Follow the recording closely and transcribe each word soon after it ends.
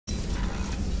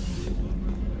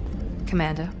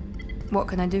Commander, what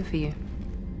can I do for you?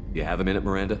 You have a minute,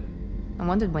 Miranda? I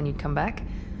wondered when you'd come back.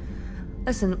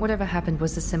 Listen, whatever happened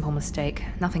was a simple mistake,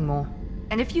 nothing more.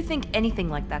 And if you think anything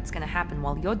like that's gonna happen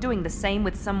while you're doing the same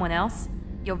with someone else,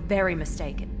 you're very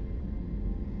mistaken.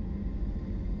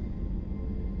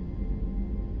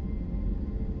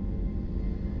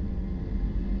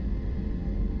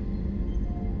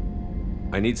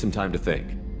 I need some time to think.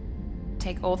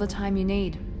 Take all the time you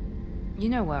need. You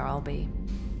know where I'll be.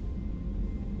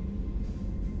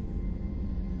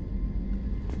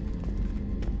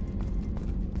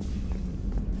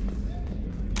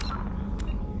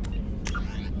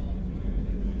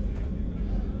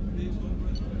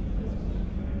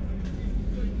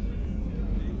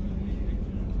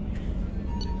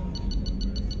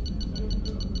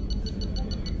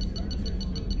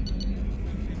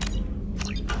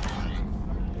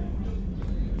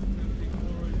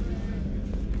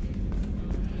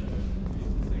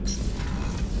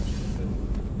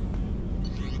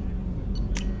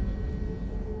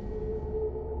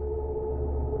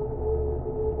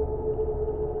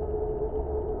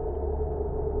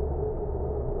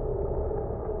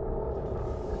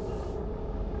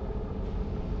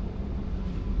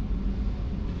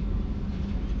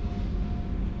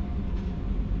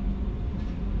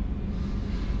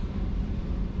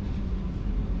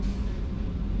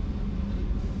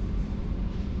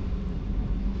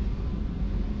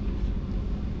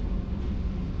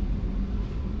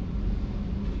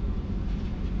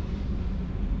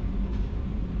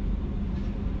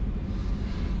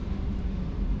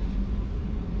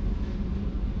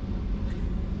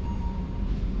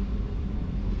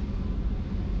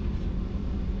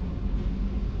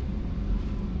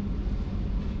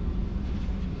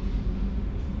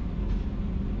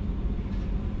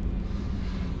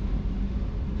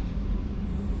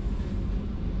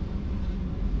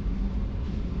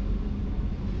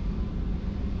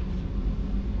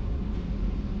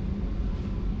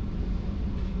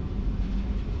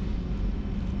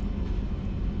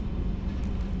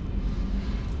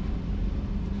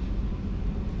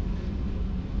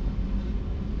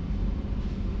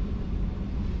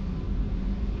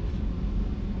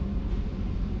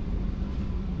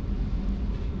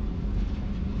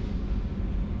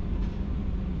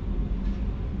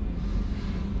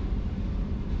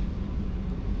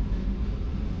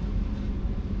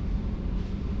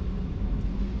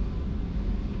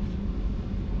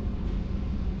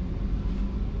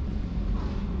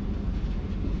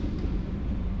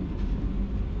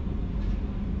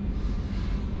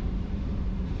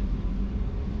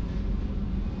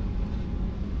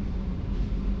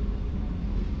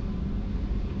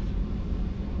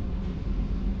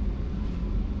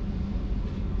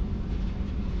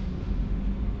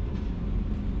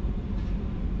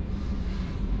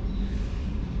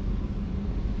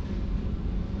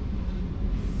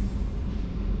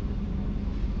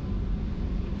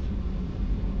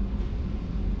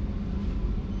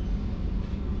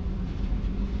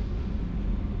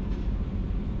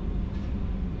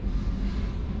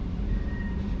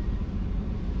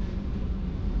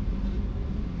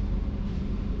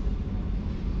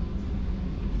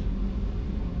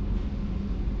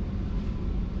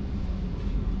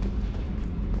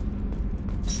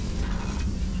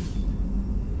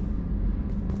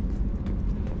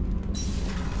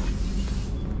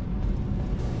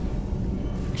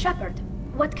 Shepard,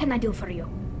 what can I do for you?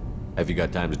 Have you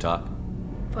got time to talk?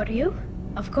 For you?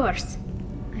 Of course.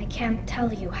 I can't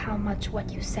tell you how much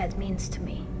what you said means to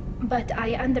me. But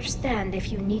I understand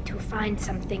if you need to find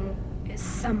something,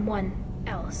 someone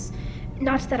else.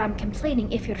 Not that I'm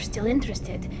complaining if you're still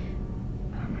interested.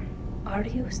 Are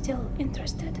you still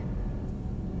interested?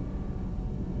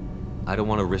 I don't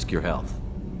want to risk your health,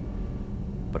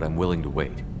 but I'm willing to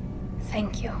wait.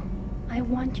 Thank you. I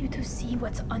want you to see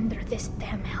what's under this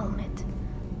damn helmet.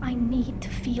 I need to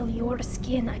feel your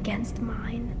skin against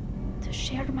mine, to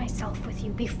share myself with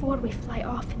you before we fly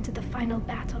off into the final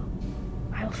battle.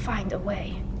 I'll find a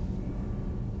way.